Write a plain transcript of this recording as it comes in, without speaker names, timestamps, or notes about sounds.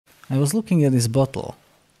I was looking at this bottle.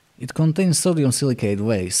 It contains sodium silicate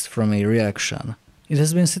waste from a reaction. It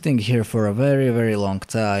has been sitting here for a very long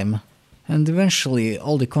time, and eventually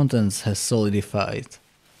all the contents has solidified.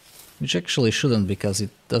 Which actually shouldn't, because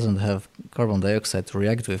it doesn't have carbon dioxide to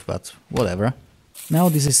react with, but whatever. Now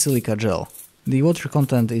this is silica gel. The water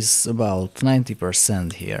content is about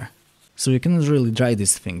 90% here. So you cannot really dry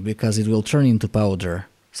this thing, because it will turn into powder.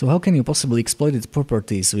 So how can you possibly exploit its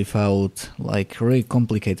properties without really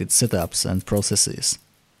complicated setups and processes?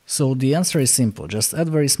 So the answer is simple, just add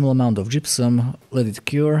very small amount of gypsum, let it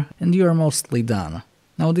cure, and you are mostly done.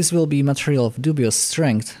 Now this will be material of dubious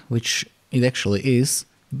strength, which it actually is,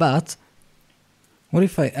 but what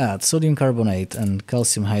if I add sodium carbonate and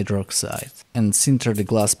calcium hydroxide and sinter the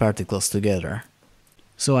glass particles together?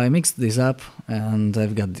 So I mixed this up and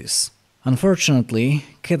I've got this. Unfortunately,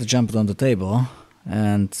 cat jumped on the table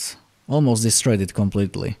and almost destroyed it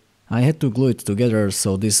completely. I had to glue it together,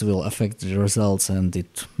 so this will affect the results and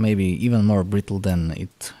it may be even more brittle than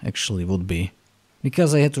it actually would be.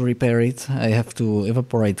 Because I had to repair it, I have to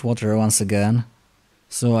evaporate water once again.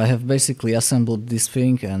 So I have basically assembled this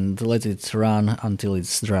thing and let it run until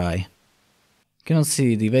it's dry. Cannot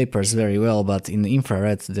see the vapors very well, but in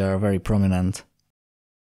infrared they are very prominent.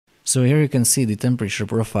 So here you can see the temperature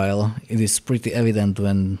profile. It is pretty evident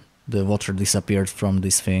when the water disappeared from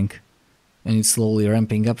this thing. And it's slowly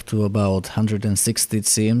ramping up to about 160 it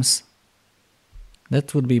seems.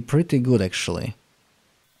 That would be pretty good actually.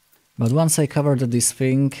 But once I covered this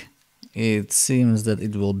thing, it seems that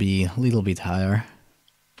it will be a little bit higher.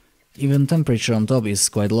 Even temperature on top is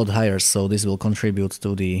quite a lot higher, so this will contribute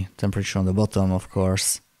to the temperature on the bottom, of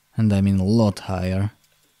course. And I mean a lot higher.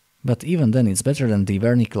 But even then it's better than the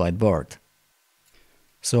vermiculite board.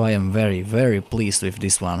 So I am very pleased with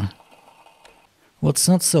this one. What's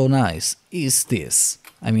not so nice is this.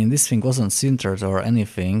 I mean, this thing wasn't sintered or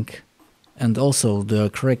anything. And also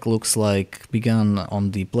the crack looks like began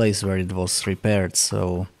on the place where it was repaired,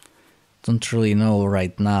 so don't really know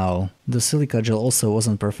right now. The silica gel also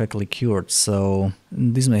wasn't perfectly cured, so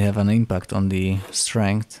this may have an impact on the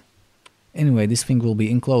strength. Anyway, this thing will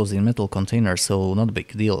be enclosed in metal container, so not a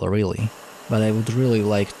big deal really. But I would really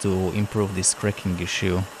like to improve this cracking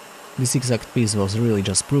issue. This exact piece was really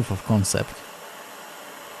just proof of concept.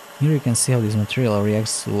 Here you can see how this material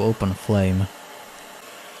reacts to open flame.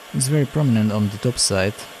 It's very prominent on the top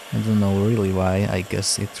side. I don't know really why, I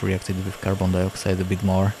guess it reacted with carbon dioxide a bit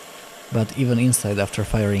more. But even inside after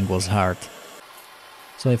firing was hard.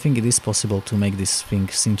 So I think it is possible to make this thing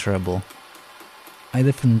sinterable. I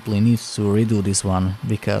definitely need to redo this one,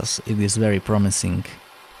 because it is very promising.